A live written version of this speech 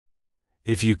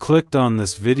If you clicked on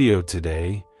this video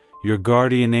today, your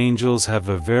guardian angels have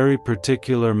a very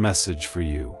particular message for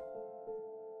you.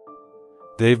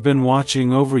 They've been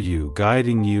watching over you,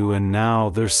 guiding you, and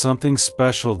now there's something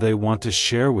special they want to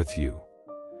share with you.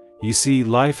 You see,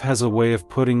 life has a way of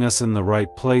putting us in the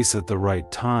right place at the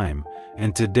right time,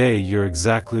 and today you're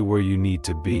exactly where you need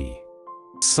to be.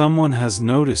 Someone has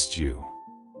noticed you.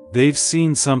 They've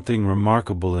seen something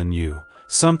remarkable in you,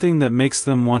 something that makes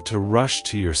them want to rush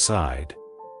to your side.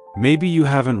 Maybe you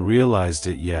haven't realized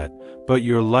it yet, but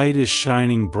your light is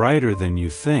shining brighter than you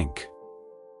think.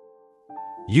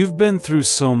 You've been through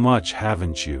so much,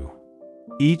 haven't you?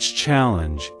 Each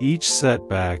challenge, each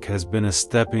setback has been a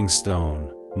stepping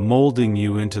stone, molding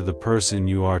you into the person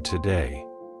you are today.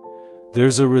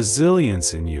 There's a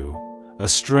resilience in you, a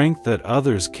strength that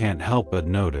others can't help but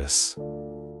notice.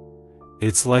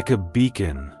 It's like a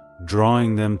beacon,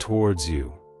 drawing them towards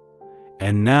you.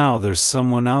 And now there's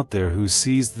someone out there who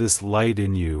sees this light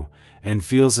in you and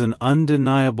feels an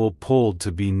undeniable pull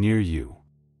to be near you.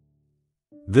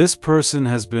 This person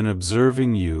has been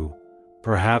observing you,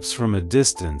 perhaps from a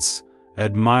distance,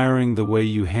 admiring the way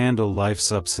you handle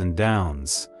life's ups and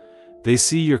downs. They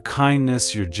see your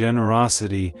kindness, your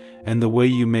generosity, and the way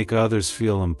you make others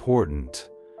feel important.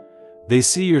 They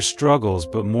see your struggles,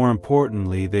 but more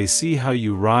importantly, they see how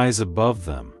you rise above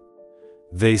them.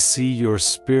 They see your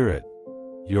spirit,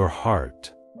 your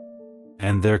heart,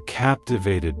 and they're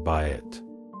captivated by it.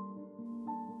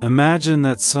 Imagine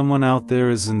that someone out there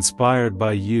is inspired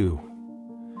by you.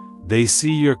 They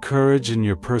see your courage and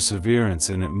your perseverance,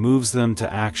 and it moves them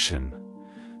to action.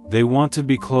 They want to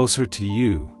be closer to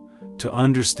you, to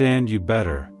understand you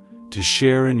better, to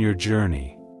share in your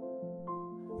journey.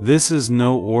 This is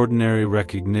no ordinary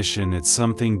recognition, it's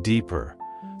something deeper,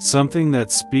 something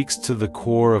that speaks to the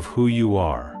core of who you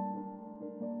are.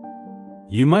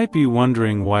 You might be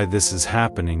wondering why this is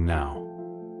happening now.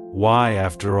 Why,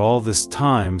 after all this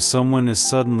time, someone is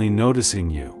suddenly noticing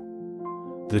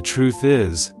you. The truth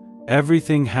is,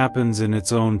 everything happens in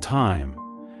its own time,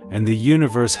 and the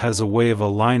universe has a way of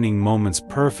aligning moments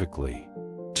perfectly.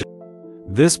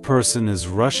 This person is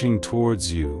rushing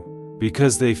towards you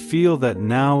because they feel that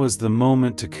now is the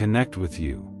moment to connect with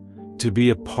you, to be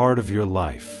a part of your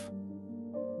life.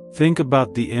 Think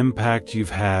about the impact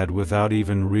you've had without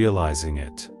even realizing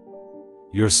it.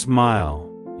 Your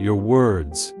smile, your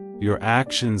words, your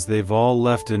actions, they've all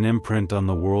left an imprint on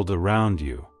the world around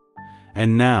you.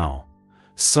 And now,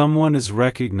 someone is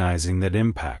recognizing that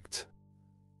impact.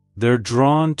 They're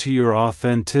drawn to your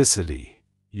authenticity,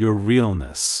 your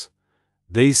realness.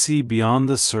 They see beyond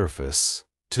the surface,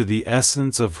 to the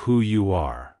essence of who you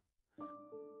are.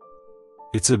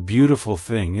 It's a beautiful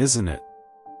thing, isn't it?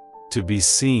 To be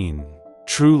seen,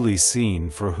 truly seen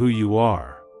for who you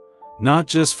are. Not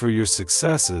just for your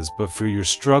successes, but for your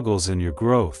struggles and your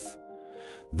growth.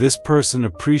 This person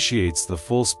appreciates the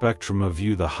full spectrum of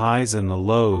you, the highs and the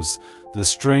lows, the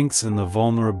strengths and the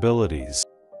vulnerabilities.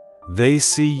 They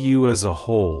see you as a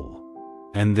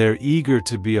whole, and they're eager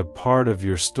to be a part of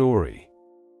your story.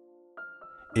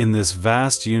 In this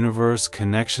vast universe,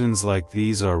 connections like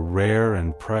these are rare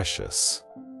and precious.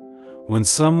 When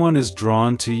someone is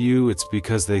drawn to you, it's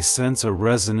because they sense a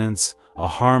resonance, a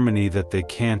harmony that they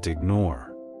can't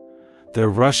ignore. They're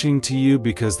rushing to you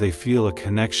because they feel a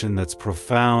connection that's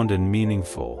profound and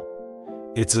meaningful.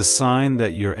 It's a sign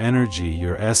that your energy,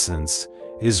 your essence,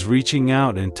 is reaching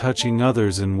out and touching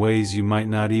others in ways you might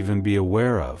not even be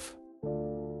aware of.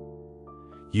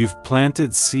 You've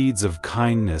planted seeds of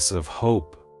kindness, of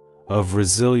hope, of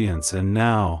resilience, and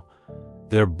now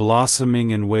they're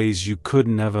blossoming in ways you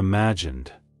couldn't have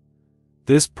imagined.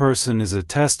 This person is a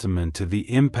testament to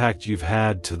the impact you've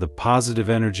had, to the positive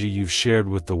energy you've shared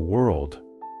with the world.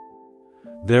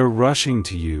 They're rushing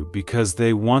to you because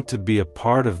they want to be a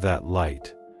part of that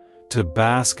light, to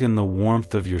bask in the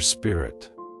warmth of your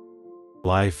spirit.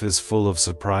 Life is full of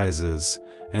surprises,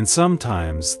 and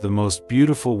sometimes the most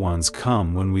beautiful ones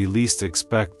come when we least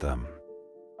expect them.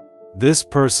 This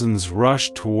person's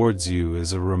rush towards you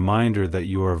is a reminder that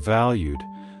you are valued,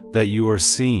 that you are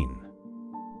seen.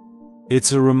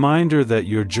 It's a reminder that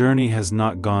your journey has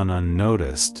not gone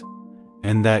unnoticed,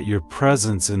 and that your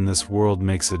presence in this world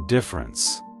makes a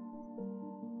difference.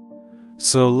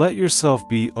 So let yourself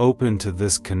be open to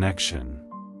this connection.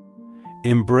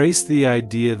 Embrace the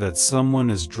idea that someone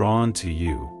is drawn to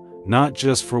you, not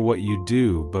just for what you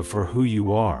do, but for who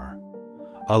you are.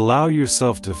 Allow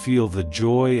yourself to feel the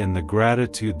joy and the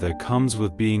gratitude that comes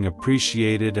with being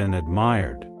appreciated and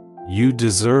admired. You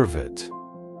deserve it.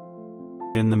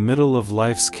 In the middle of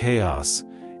life's chaos,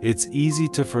 it's easy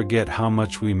to forget how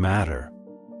much we matter.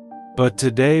 But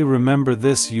today, remember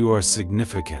this: you are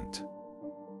significant.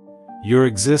 Your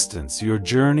existence, your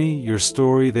journey, your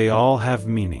story, they all have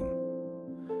meaning.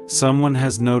 Someone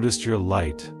has noticed your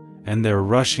light, and they're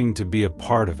rushing to be a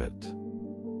part of it.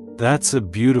 That's a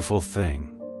beautiful thing.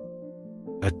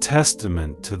 A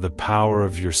testament to the power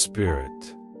of your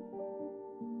spirit.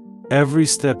 Every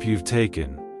step you've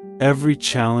taken, every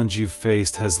challenge you've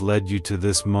faced has led you to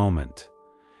this moment.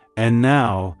 And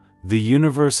now, the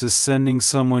universe is sending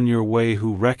someone your way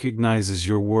who recognizes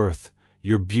your worth,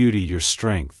 your beauty, your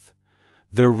strength.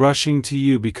 They're rushing to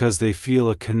you because they feel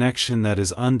a connection that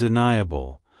is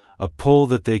undeniable, a pull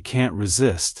that they can't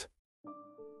resist.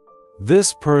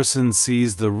 This person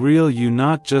sees the real you,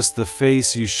 not just the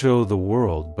face you show the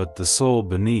world, but the soul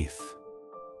beneath.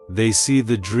 They see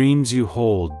the dreams you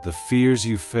hold, the fears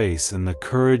you face, and the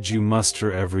courage you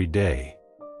muster every day.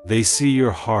 They see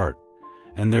your heart,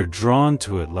 and they're drawn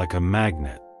to it like a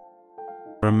magnet.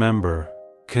 Remember,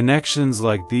 connections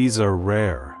like these are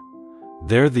rare.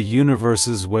 They're the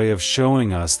universe's way of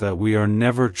showing us that we are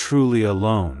never truly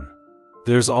alone.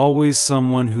 There's always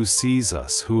someone who sees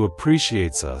us, who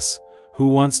appreciates us, who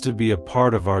wants to be a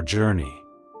part of our journey.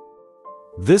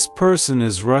 This person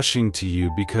is rushing to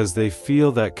you because they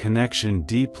feel that connection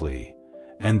deeply,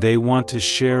 and they want to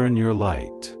share in your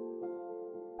light.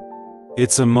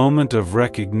 It's a moment of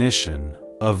recognition,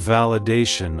 of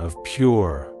validation, of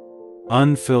pure,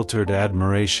 unfiltered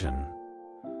admiration.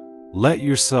 Let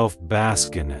yourself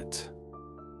bask in it.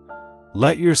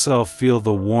 Let yourself feel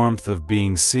the warmth of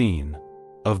being seen,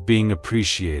 of being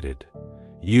appreciated.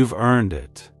 You've earned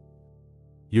it.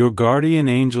 Your guardian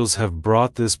angels have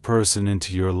brought this person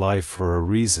into your life for a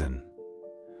reason.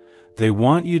 They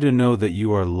want you to know that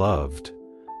you are loved,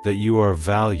 that you are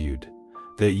valued,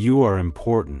 that you are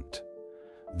important.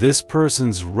 This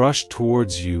person's rush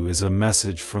towards you is a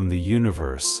message from the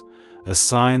universe, a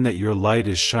sign that your light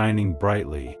is shining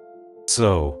brightly.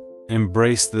 So,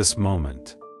 embrace this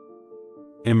moment.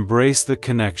 Embrace the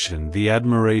connection, the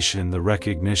admiration, the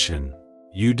recognition.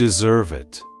 You deserve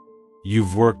it.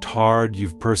 You've worked hard,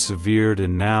 you've persevered,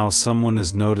 and now someone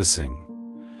is noticing.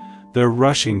 They're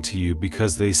rushing to you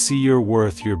because they see your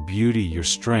worth, your beauty, your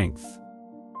strength.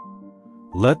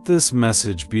 Let this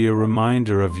message be a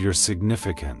reminder of your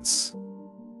significance.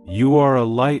 You are a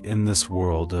light in this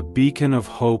world, a beacon of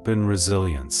hope and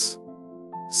resilience.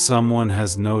 Someone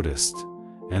has noticed,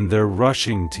 and they're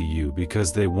rushing to you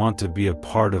because they want to be a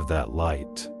part of that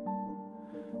light.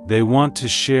 They want to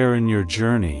share in your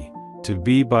journey, to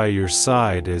be by your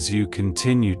side as you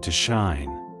continue to shine.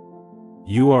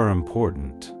 You are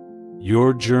important.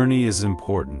 Your journey is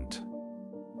important.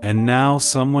 And now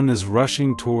someone is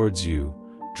rushing towards you,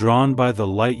 drawn by the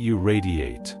light you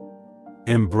radiate.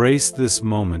 Embrace this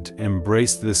moment,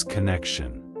 embrace this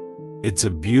connection. It's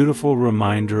a beautiful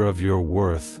reminder of your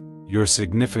worth, your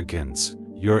significance,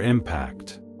 your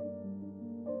impact.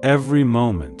 Every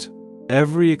moment,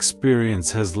 every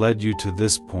experience has led you to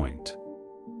this point.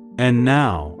 And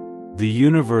now, the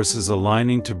universe is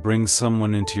aligning to bring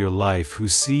someone into your life who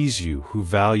sees you, who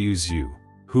values you,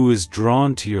 who is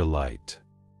drawn to your light.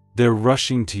 They're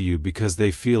rushing to you because they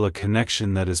feel a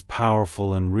connection that is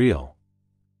powerful and real.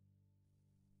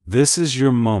 This is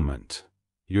your moment,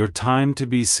 your time to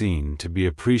be seen, to be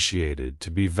appreciated,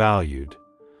 to be valued.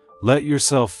 Let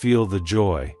yourself feel the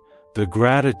joy, the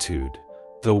gratitude,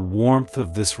 the warmth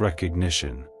of this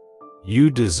recognition.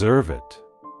 You deserve it.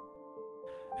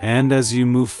 And as you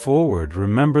move forward,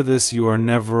 remember this: you are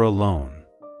never alone.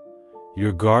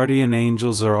 Your guardian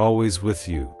angels are always with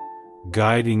you,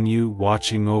 guiding you,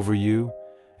 watching over you,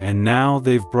 and now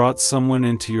they've brought someone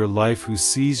into your life who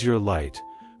sees your light,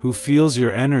 who feels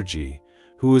your energy,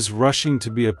 who is rushing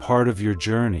to be a part of your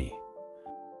journey.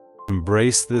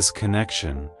 Embrace this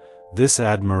connection, this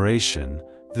admiration,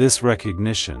 this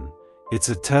recognition. It's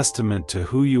a testament to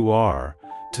who you are,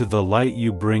 to the light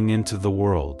you bring into the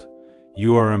world.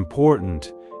 You are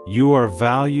important, you are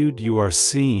valued, you are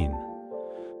seen.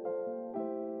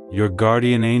 Your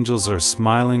guardian angels are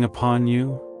smiling upon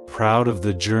you, proud of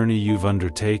the journey you've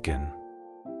undertaken.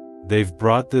 They've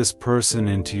brought this person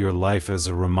into your life as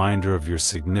a reminder of your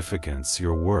significance,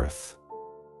 your worth.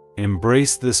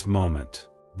 Embrace this moment,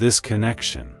 this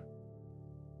connection.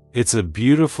 It's a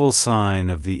beautiful sign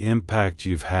of the impact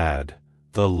you've had,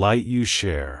 the light you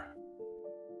share.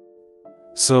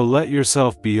 So let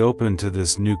yourself be open to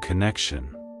this new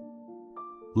connection.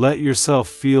 Let yourself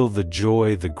feel the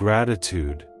joy, the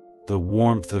gratitude, the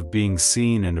warmth of being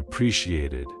seen and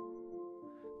appreciated.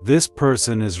 This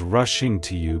person is rushing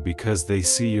to you because they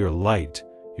see your light,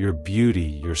 your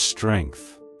beauty, your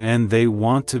strength, and they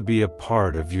want to be a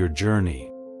part of your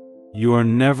journey. You are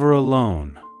never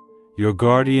alone. Your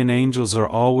guardian angels are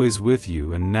always with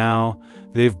you, and now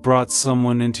they've brought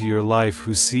someone into your life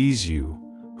who sees you,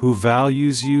 who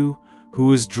values you,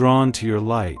 who is drawn to your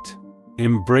light.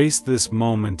 Embrace this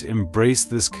moment, embrace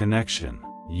this connection.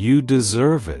 You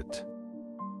deserve it.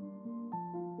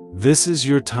 This is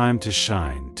your time to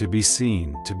shine, to be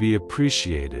seen, to be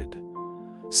appreciated.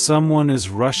 Someone is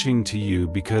rushing to you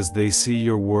because they see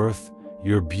your worth,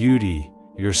 your beauty,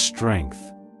 your strength.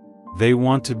 They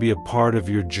want to be a part of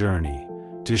your journey,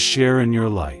 to share in your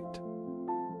light.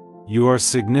 You are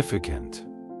significant.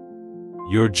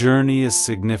 Your journey is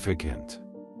significant.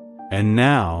 And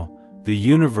now, the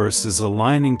universe is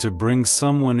aligning to bring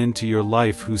someone into your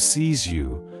life who sees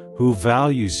you, who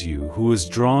values you, who is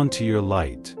drawn to your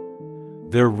light.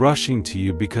 They're rushing to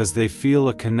you because they feel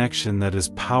a connection that is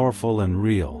powerful and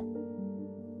real.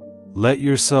 Let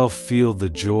yourself feel the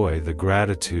joy, the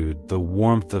gratitude, the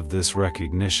warmth of this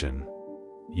recognition.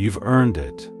 You've earned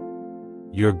it.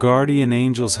 Your guardian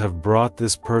angels have brought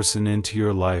this person into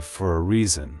your life for a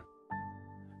reason.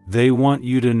 They want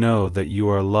you to know that you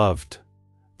are loved,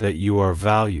 that you are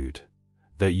valued,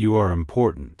 that you are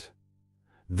important.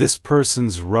 This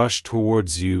person's rush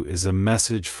towards you is a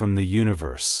message from the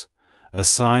universe, a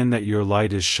sign that your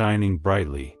light is shining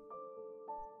brightly.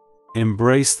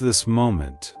 Embrace this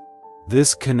moment,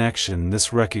 this connection,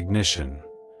 this recognition.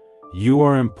 You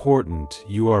are important,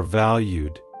 you are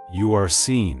valued, you are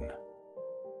seen.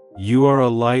 You are a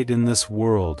light in this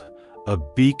world, a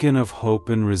beacon of hope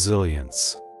and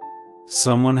resilience.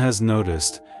 Someone has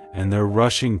noticed, and they're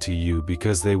rushing to you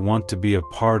because they want to be a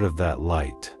part of that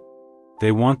light.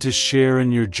 They want to share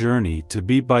in your journey, to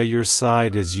be by your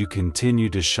side as you continue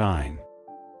to shine.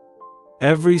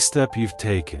 Every step you've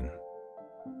taken,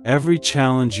 every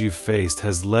challenge you've faced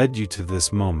has led you to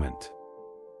this moment.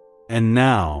 And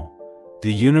now,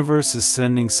 the universe is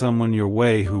sending someone your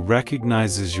way who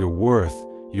recognizes your worth,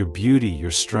 your beauty,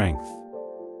 your strength.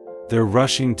 They're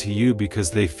rushing to you because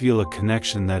they feel a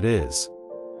connection that is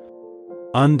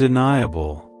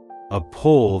undeniable, a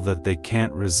pull that they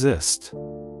can't resist.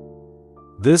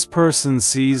 This person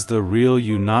sees the real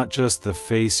you, not just the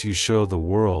face you show the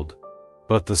world,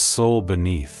 but the soul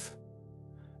beneath.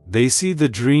 They see the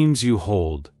dreams you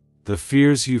hold, the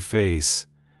fears you face,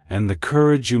 and the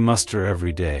courage you muster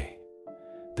every day.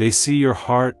 They see your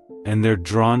heart, and they're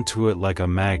drawn to it like a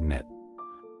magnet.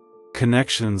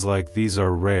 Connections like these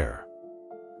are rare.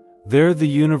 They're the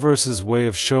universe's way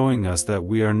of showing us that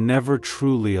we are never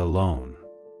truly alone.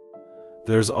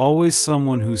 There's always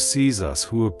someone who sees us,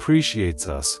 who appreciates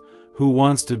us, who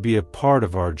wants to be a part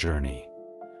of our journey.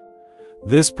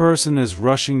 This person is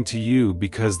rushing to you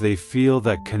because they feel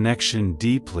that connection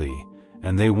deeply,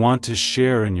 and they want to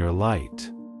share in your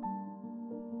light.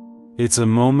 It's a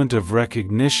moment of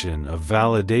recognition, of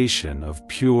validation, of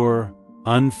pure,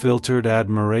 unfiltered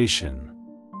admiration.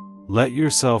 Let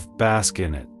yourself bask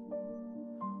in it.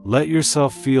 Let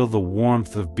yourself feel the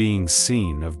warmth of being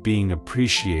seen, of being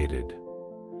appreciated.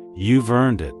 You've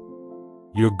earned it.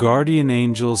 Your guardian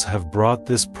angels have brought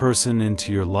this person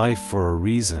into your life for a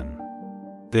reason.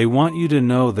 They want you to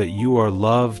know that you are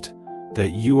loved,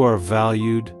 that you are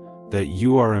valued, that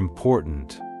you are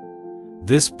important.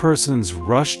 This person's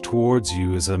rush towards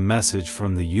you is a message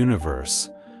from the universe,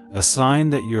 a sign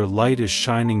that your light is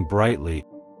shining brightly.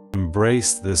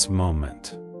 Embrace this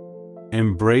moment.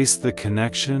 Embrace the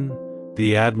connection,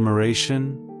 the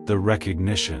admiration, the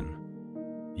recognition.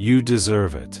 You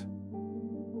deserve it.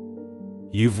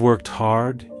 You've worked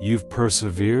hard, you've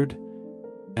persevered,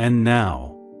 and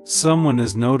now, someone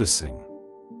is noticing.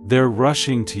 They're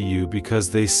rushing to you because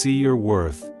they see your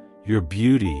worth, your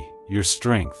beauty, your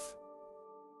strength.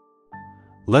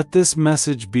 Let this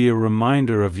message be a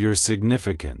reminder of your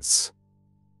significance.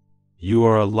 You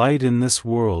are a light in this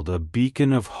world, a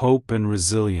beacon of hope and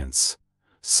resilience.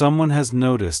 Someone has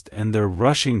noticed, and they're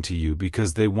rushing to you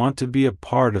because they want to be a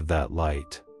part of that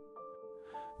light.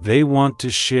 They want to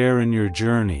share in your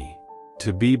journey,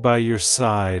 to be by your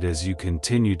side as you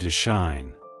continue to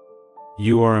shine.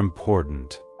 You are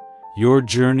important. Your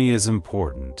journey is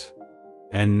important.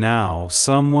 And now,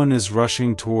 someone is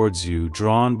rushing towards you,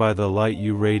 drawn by the light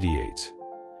you radiate.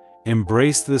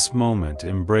 Embrace this moment,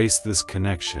 embrace this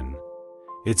connection.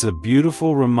 It's a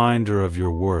beautiful reminder of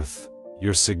your worth,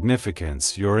 your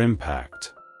significance, your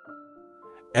impact.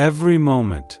 Every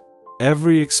moment,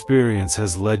 every experience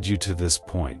has led you to this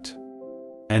point.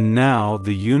 And now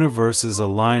the universe is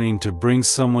aligning to bring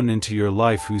someone into your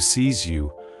life who sees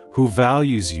you, who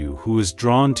values you, who is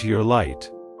drawn to your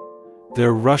light.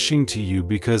 They're rushing to you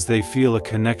because they feel a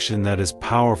connection that is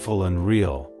powerful and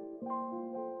real.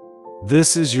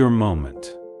 This is your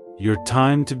moment. Your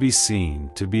time to be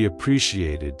seen, to be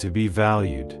appreciated, to be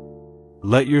valued.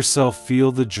 Let yourself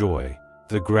feel the joy,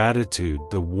 the gratitude,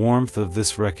 the warmth of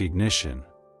this recognition.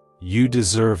 You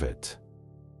deserve it.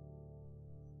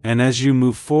 And as you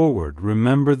move forward,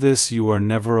 remember this: you are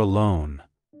never alone.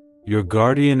 Your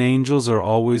guardian angels are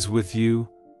always with you,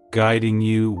 guiding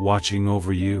you, watching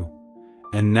over you.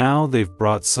 And now they've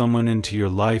brought someone into your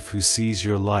life who sees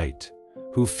your light,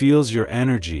 who feels your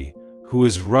energy, who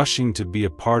is rushing to be a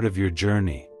part of your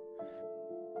journey.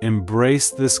 Embrace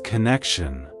this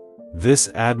connection, this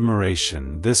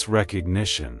admiration, this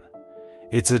recognition.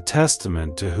 It's a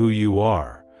testament to who you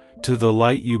are, to the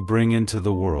light you bring into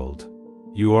the world.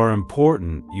 You are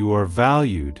important, you are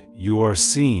valued, you are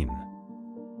seen.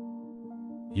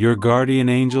 Your guardian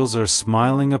angels are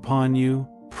smiling upon you,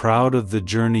 proud of the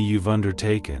journey you've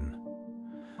undertaken.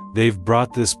 They've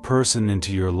brought this person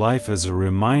into your life as a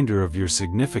reminder of your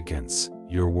significance,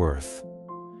 your worth.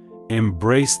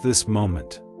 Embrace this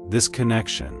moment, this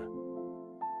connection.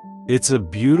 It's a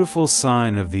beautiful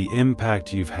sign of the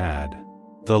impact you've had,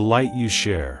 the light you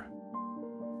share.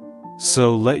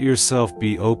 So let yourself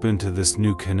be open to this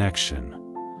new connection.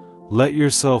 Let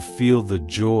yourself feel the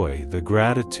joy, the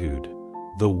gratitude,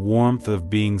 the warmth of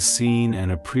being seen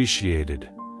and appreciated.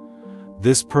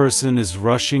 This person is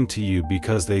rushing to you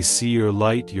because they see your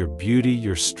light, your beauty,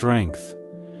 your strength,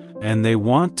 and they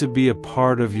want to be a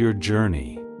part of your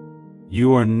journey.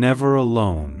 You are never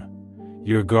alone.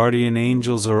 Your guardian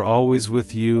angels are always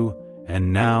with you,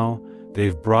 and now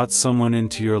they've brought someone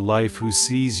into your life who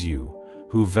sees you,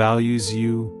 who values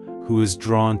you, who is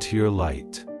drawn to your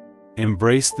light.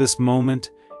 Embrace this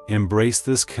moment, embrace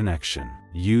this connection.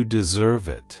 You deserve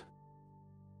it.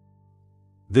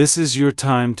 This is your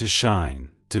time to shine,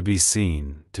 to be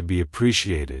seen, to be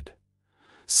appreciated.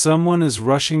 Someone is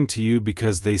rushing to you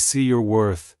because they see your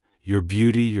worth, your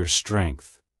beauty, your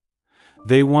strength.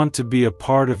 They want to be a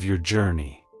part of your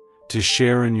journey, to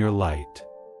share in your light.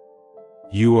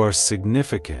 You are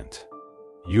significant.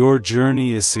 Your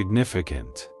journey is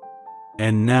significant.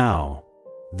 And now,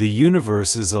 the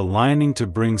universe is aligning to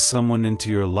bring someone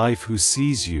into your life who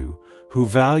sees you, who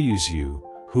values you,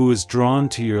 who is drawn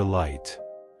to your light.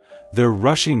 They're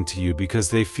rushing to you because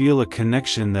they feel a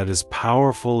connection that is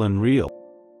powerful and real.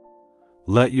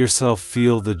 Let yourself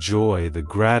feel the joy, the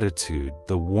gratitude,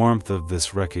 the warmth of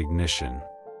this recognition.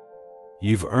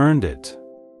 You've earned it.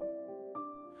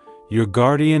 Your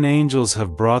guardian angels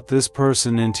have brought this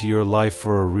person into your life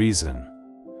for a reason.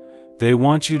 They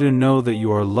want you to know that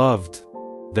you are loved,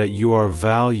 that you are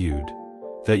valued,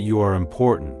 that you are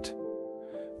important.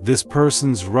 This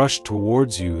person's rush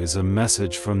towards you is a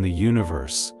message from the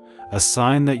universe, a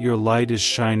sign that your light is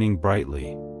shining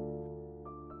brightly.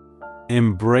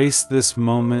 Embrace this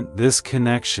moment, this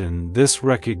connection, this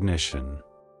recognition.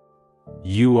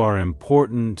 You are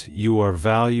important, you are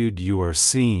valued, you are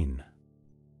seen.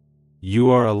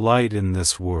 You are a light in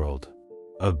this world,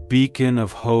 a beacon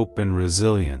of hope and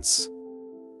resilience.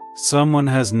 Someone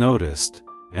has noticed,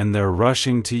 and they're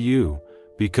rushing to you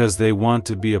because they want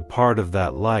to be a part of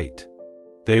that light.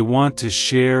 They want to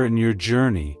share in your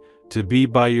journey, to be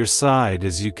by your side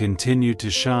as you continue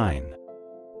to shine.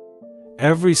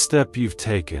 Every step you've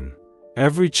taken,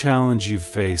 every challenge you've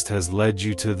faced has led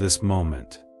you to this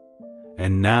moment.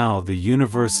 And now the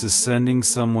universe is sending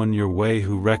someone your way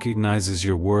who recognizes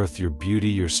your worth, your beauty,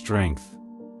 your strength.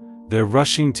 They're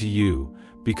rushing to you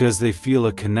because they feel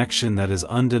a connection that is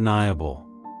undeniable,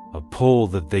 a pull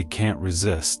that they can't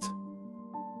resist.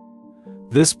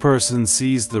 This person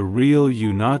sees the real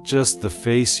you, not just the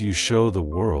face you show the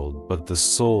world, but the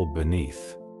soul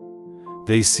beneath.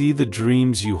 They see the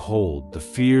dreams you hold, the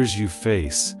fears you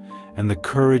face, and the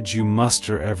courage you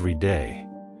muster every day.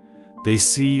 They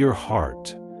see your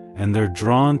heart, and they're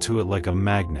drawn to it like a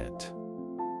magnet.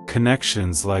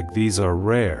 Connections like these are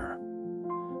rare.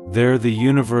 They're the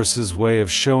universe's way of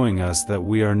showing us that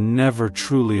we are never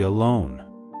truly alone.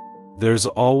 There's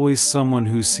always someone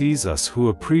who sees us, who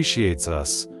appreciates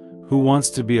us, who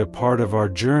wants to be a part of our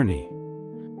journey.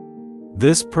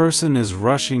 This person is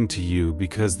rushing to you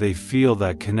because they feel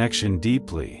that connection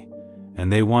deeply,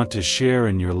 and they want to share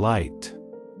in your light.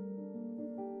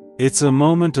 It's a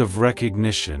moment of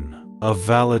recognition, of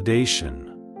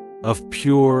validation, of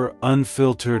pure,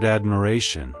 unfiltered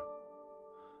admiration.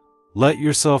 Let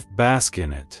yourself bask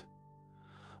in it.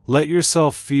 Let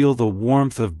yourself feel the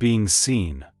warmth of being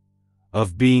seen,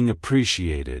 of being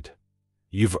appreciated.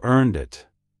 You've earned it.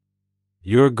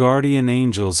 Your guardian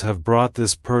angels have brought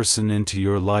this person into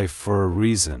your life for a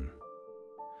reason.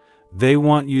 They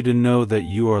want you to know that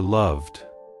you are loved,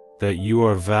 that you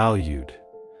are valued,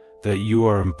 that you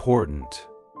are important.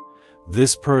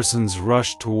 This person's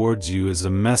rush towards you is a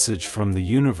message from the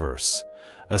universe,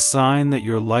 a sign that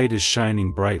your light is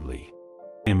shining brightly.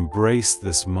 Embrace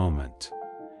this moment.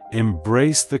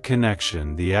 Embrace the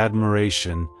connection, the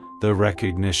admiration, the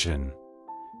recognition.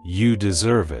 You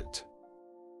deserve it.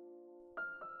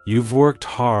 You've worked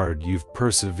hard, you've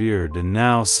persevered, and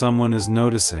now someone is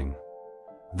noticing.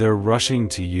 They're rushing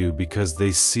to you because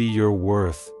they see your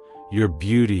worth, your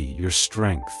beauty, your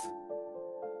strength.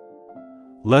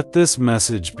 Let this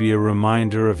message be a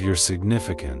reminder of your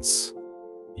significance.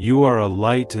 You are a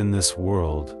light in this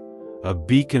world, a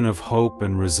beacon of hope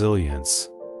and resilience.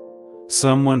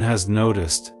 Someone has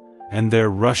noticed, and they're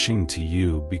rushing to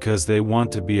you because they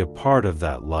want to be a part of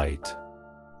that light.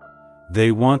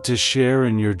 They want to share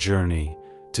in your journey,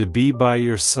 to be by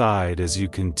your side as you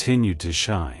continue to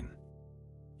shine.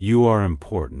 You are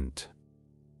important.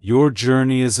 Your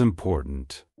journey is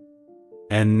important.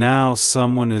 And now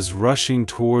someone is rushing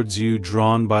towards you,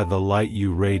 drawn by the light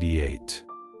you radiate.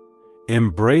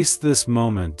 Embrace this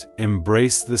moment,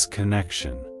 embrace this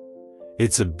connection.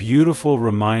 It's a beautiful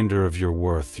reminder of your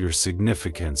worth, your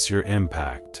significance, your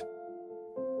impact.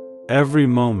 Every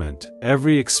moment,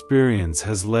 every experience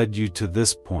has led you to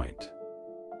this point.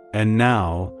 And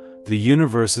now, the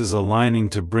universe is aligning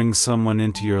to bring someone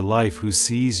into your life who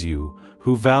sees you,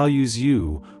 who values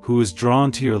you, who is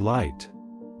drawn to your light.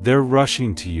 They're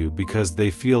rushing to you because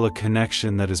they feel a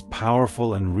connection that is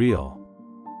powerful and real.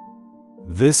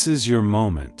 This is your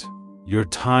moment, your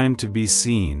time to be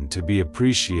seen, to be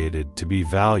appreciated, to be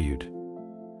valued.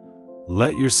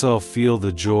 Let yourself feel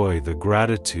the joy, the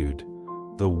gratitude,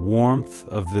 the warmth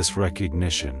of this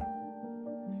recognition.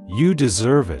 You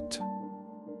deserve it.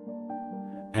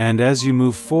 And as you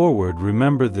move forward,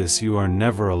 remember this: you are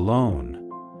never alone.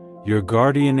 Your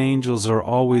guardian angels are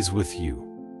always with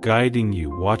you, guiding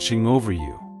you, watching over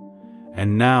you.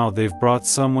 And now they've brought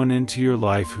someone into your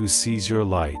life who sees your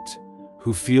light,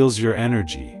 who feels your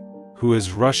energy, who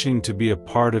is rushing to be a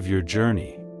part of your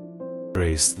journey.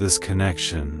 Embrace this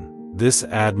connection, this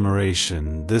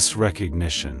admiration, this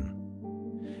recognition.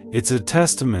 It's a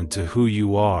testament to who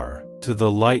you are, to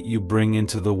the light you bring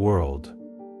into the world.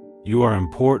 You are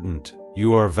important,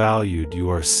 you are valued, you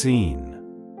are seen.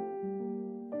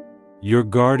 Your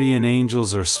guardian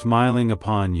angels are smiling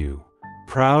upon you,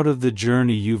 proud of the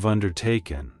journey you've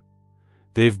undertaken.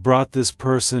 They've brought this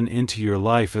person into your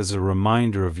life as a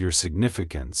reminder of your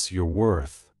significance, your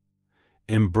worth.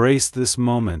 Embrace this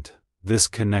moment, this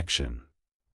connection.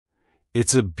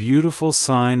 It's a beautiful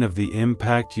sign of the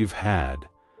impact you've had,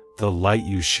 the light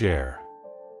you share.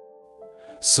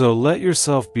 So let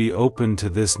yourself be open to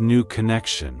this new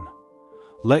connection.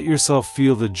 Let yourself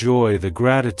feel the joy, the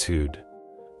gratitude,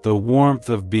 the warmth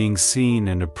of being seen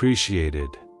and appreciated.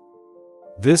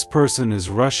 This person is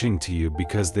rushing to you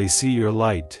because they see your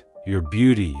light, your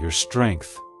beauty, your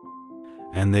strength,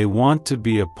 and they want to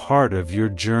be a part of your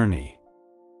journey.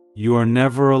 You are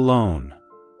never alone.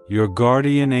 Your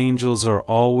guardian angels are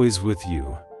always with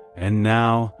you, and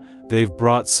now they've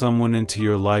brought someone into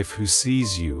your life who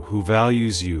sees you, who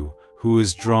values you, who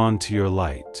is drawn to your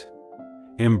light.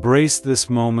 Embrace this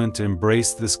moment,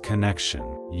 embrace this connection.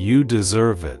 You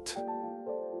deserve it.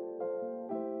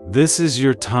 This is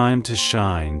your time to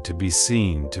shine, to be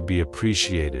seen, to be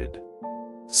appreciated.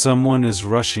 Someone is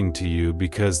rushing to you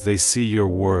because they see your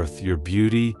worth, your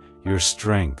beauty, your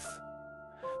strength.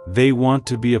 They want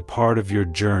to be a part of your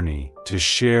journey, to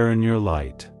share in your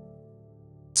light.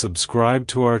 Subscribe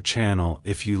to our channel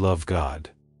if you love God.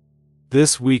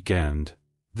 This weekend,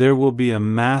 there will be a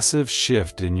massive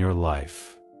shift in your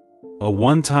life. A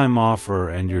one-time offer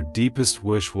and your deepest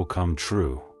wish will come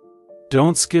true.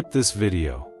 Don't skip this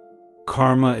video.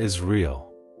 Karma is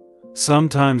real.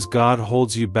 Sometimes God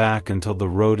holds you back until the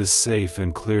road is safe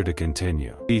and clear to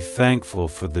continue. Be thankful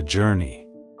for the journey.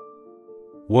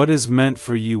 What is meant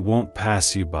for you won't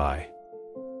pass you by.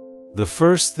 The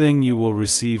first thing you will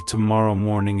receive tomorrow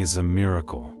morning is a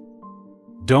miracle.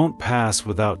 Don't pass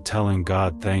without telling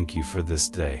God thank you for this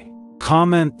day.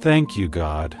 Comment, "Thank you,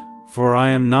 God, for I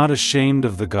am not ashamed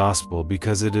of the gospel,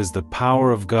 because it is the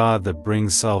power of God that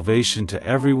brings salvation to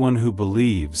everyone who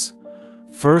believes.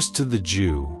 First to the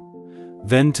Jew,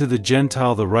 then to the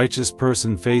Gentile. The righteous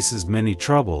person faces many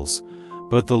troubles,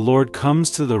 but the Lord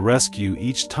comes to the rescue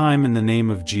each time in the name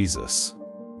of Jesus."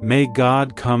 May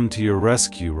God come to your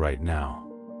rescue right now.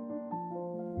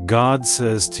 God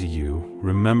says to you,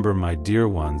 remember, my dear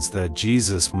ones, that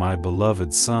Jesus, my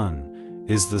beloved Son,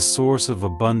 is the source of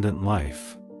abundant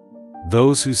life.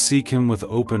 Those who seek Him with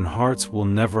open hearts will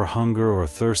never hunger or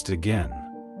thirst again.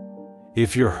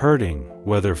 If you're hurting,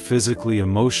 whether physically,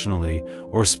 emotionally,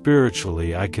 or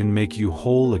spiritually, I can make you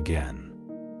whole again.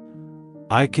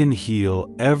 I can heal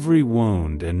every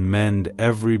wound and mend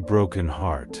every broken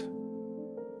heart.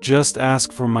 Just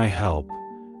ask for my help,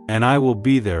 and I will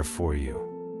be there for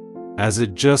you. As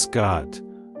it just got,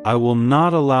 I will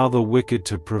not allow the wicked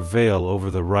to prevail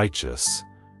over the righteous.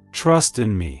 Trust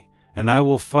in me, and I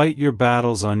will fight your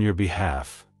battles on your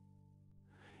behalf.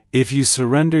 If you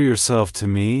surrender yourself to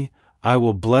me, I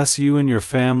will bless you and your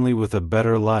family with a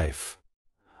better life.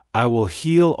 I will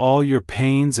heal all your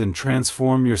pains and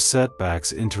transform your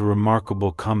setbacks into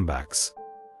remarkable comebacks.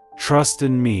 Trust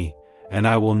in me, and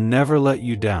I will never let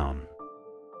you down.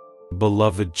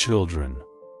 Beloved children,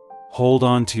 hold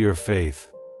on to your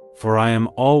faith, for I am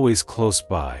always close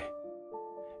by.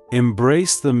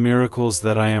 Embrace the miracles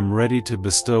that I am ready to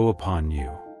bestow upon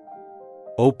you.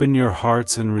 Open your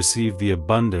hearts and receive the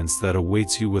abundance that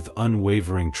awaits you with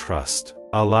unwavering trust.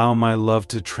 Allow my love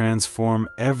to transform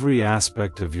every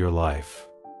aspect of your life.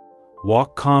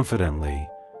 Walk confidently,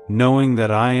 knowing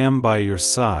that I am by your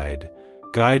side,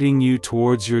 guiding you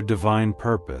towards your divine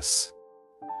purpose.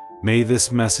 May this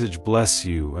message bless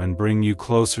you and bring you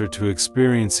closer to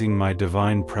experiencing my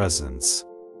divine presence.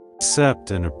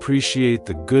 Accept and appreciate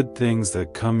the good things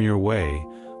that come your way,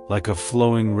 like a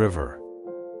flowing river.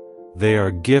 They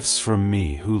are gifts from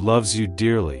me who loves you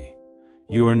dearly.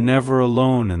 You are never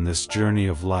alone in this journey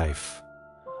of life.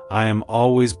 I am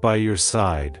always by your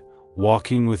side,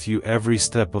 walking with you every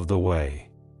step of the way.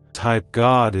 Type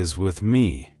God is with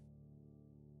me.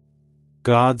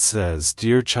 God says,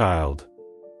 "Dear child,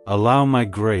 allow my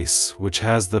grace, which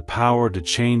has the power to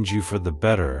change you for the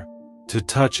better, to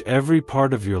touch every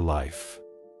part of your life.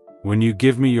 When you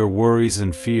give me your worries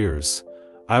and fears,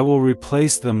 I will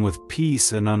replace them with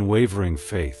peace and unwavering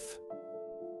faith.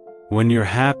 When you're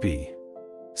happy,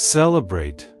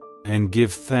 celebrate and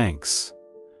give thanks,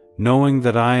 knowing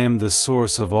that I am the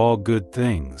source of all good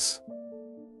things.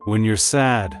 When you're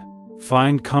sad,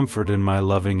 find comfort in my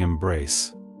loving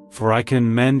embrace, for I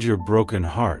can mend your broken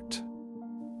heart.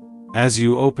 As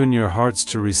you open your hearts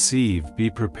to receive, be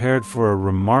prepared for a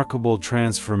remarkable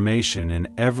transformation in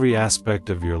every aspect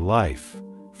of your life,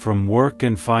 from work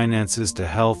and finances to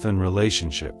health and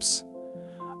relationships.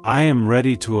 I am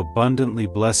ready to abundantly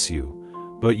bless you,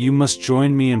 but you must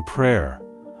join me in prayer,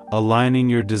 aligning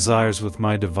your desires with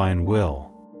my divine will.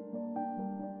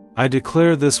 I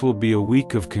declare this will be a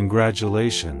week of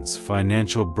congratulations,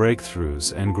 financial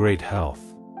breakthroughs, and great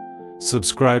health.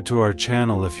 Subscribe to our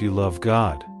channel if you love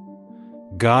God.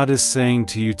 God is saying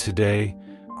to you today,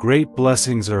 great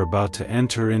blessings are about to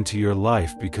enter into your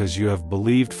life because you have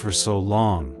believed for so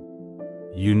long.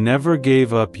 You never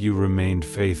gave up, you remained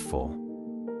faithful.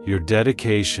 Your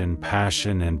dedication,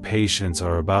 passion, and patience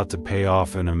are about to pay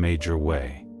off in a major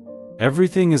way.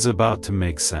 Everything is about to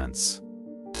make sense.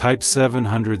 Type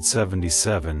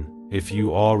 777 if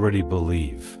you already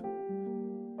believe.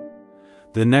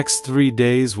 The next 3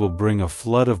 days will bring a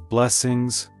flood of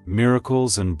blessings,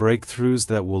 miracles, and breakthroughs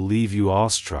that will leave you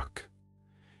awestruck.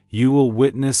 You will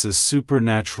witness a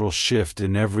supernatural shift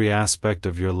in every aspect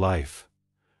of your life,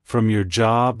 from your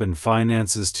job and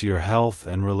finances to your health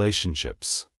and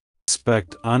relationships.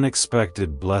 Expect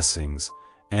unexpected blessings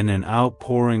and an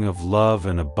outpouring of love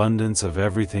and abundance of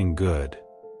everything good.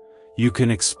 You can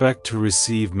expect to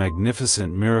receive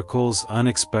magnificent miracles,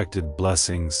 unexpected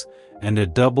blessings, and a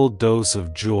double dose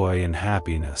of joy and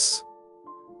happiness.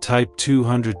 Type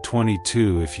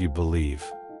 222 if you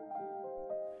believe.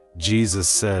 Jesus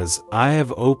says, "I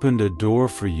have opened a door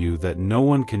for you that no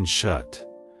one can shut,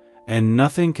 and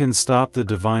nothing can stop the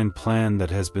divine plan that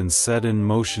has been set in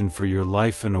motion for your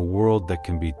life in a world that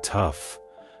can be tough.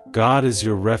 God is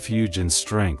your refuge and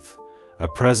strength, a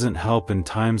present help in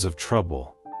times of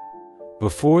trouble."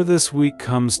 Before this week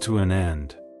comes to an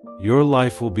end, your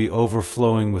life will be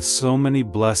overflowing with so many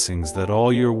blessings that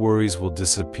all your worries will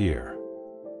disappear.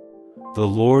 The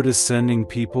Lord is sending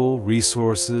people,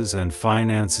 resources, and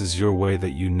finances your way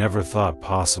that you never thought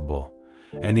possible,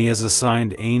 and He has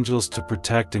assigned angels to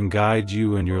protect and guide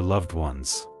you and your loved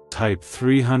ones. Type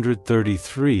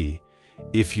 333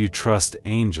 if you trust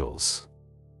angels.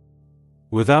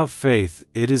 Without faith,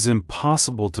 it is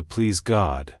impossible to please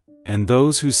God, and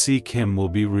those who seek Him will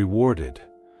be rewarded.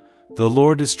 The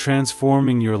Lord is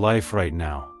transforming your life right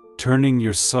now, turning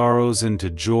your sorrows into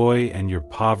joy and your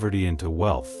poverty into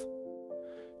wealth.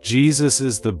 Jesus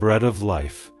is the bread of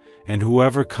life, and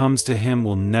whoever comes to Him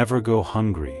will never go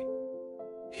hungry.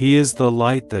 He is the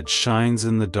light that shines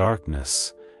in the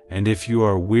darkness, and if you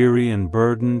are weary and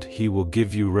burdened, He will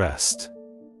give you rest.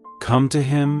 Come to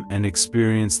Him and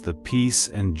experience the peace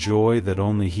and joy that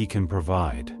only He can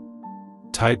provide.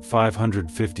 Type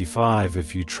 555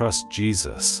 if you trust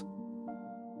Jesus.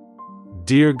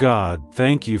 Dear God,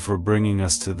 thank you for bringing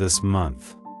us to this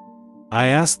month. I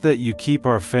ask that you keep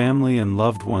our family and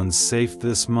loved ones safe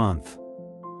this month.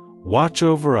 Watch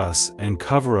over us and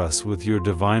cover us with your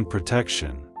divine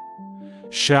protection.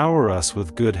 Shower us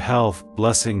with good health,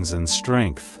 blessings, and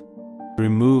strength.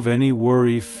 Remove any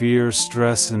worry, fear,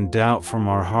 stress, and doubt from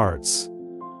our hearts.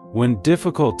 When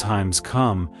difficult times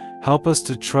come, help us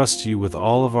to trust you with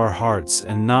all of our hearts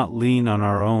and not lean on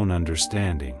our own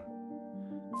understanding.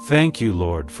 Thank you,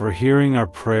 Lord, for hearing our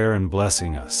prayer and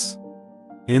blessing us.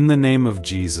 In the name of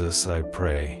Jesus I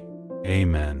pray.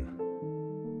 Amen.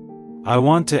 I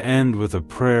want to end with a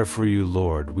prayer for you,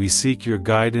 Lord. We seek your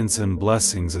guidance and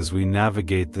blessings as we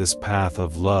navigate this path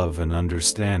of love and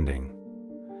understanding.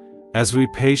 As we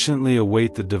patiently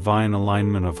await the divine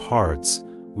alignment of hearts,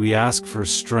 we ask for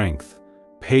strength,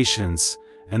 patience,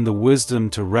 and the wisdom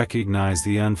to recognize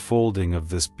the unfolding of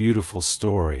this beautiful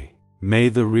story. May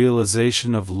the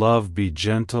realization of love be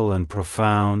gentle and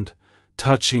profound,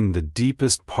 touching the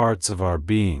deepest parts of our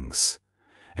beings.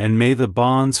 And may the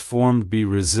bonds formed be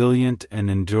resilient and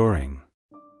enduring.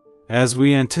 As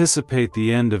we anticipate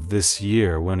the end of this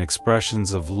year when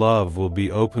expressions of love will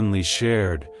be openly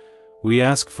shared, we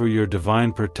ask for your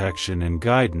divine protection and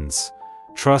guidance,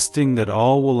 trusting that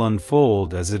all will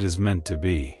unfold as it is meant to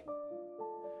be.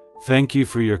 Thank you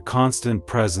for your constant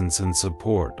presence and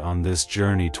support on this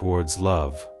journey towards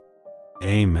love.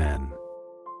 Amen.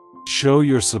 Show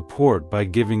your support by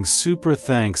giving super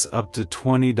thanks up to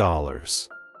 $20.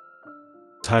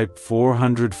 Type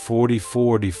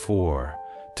 44044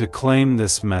 to claim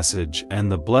this message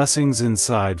and the blessings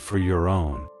inside for your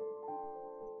own.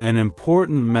 An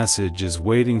important message is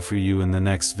waiting for you in the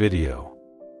next video,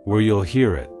 where you'll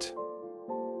hear it.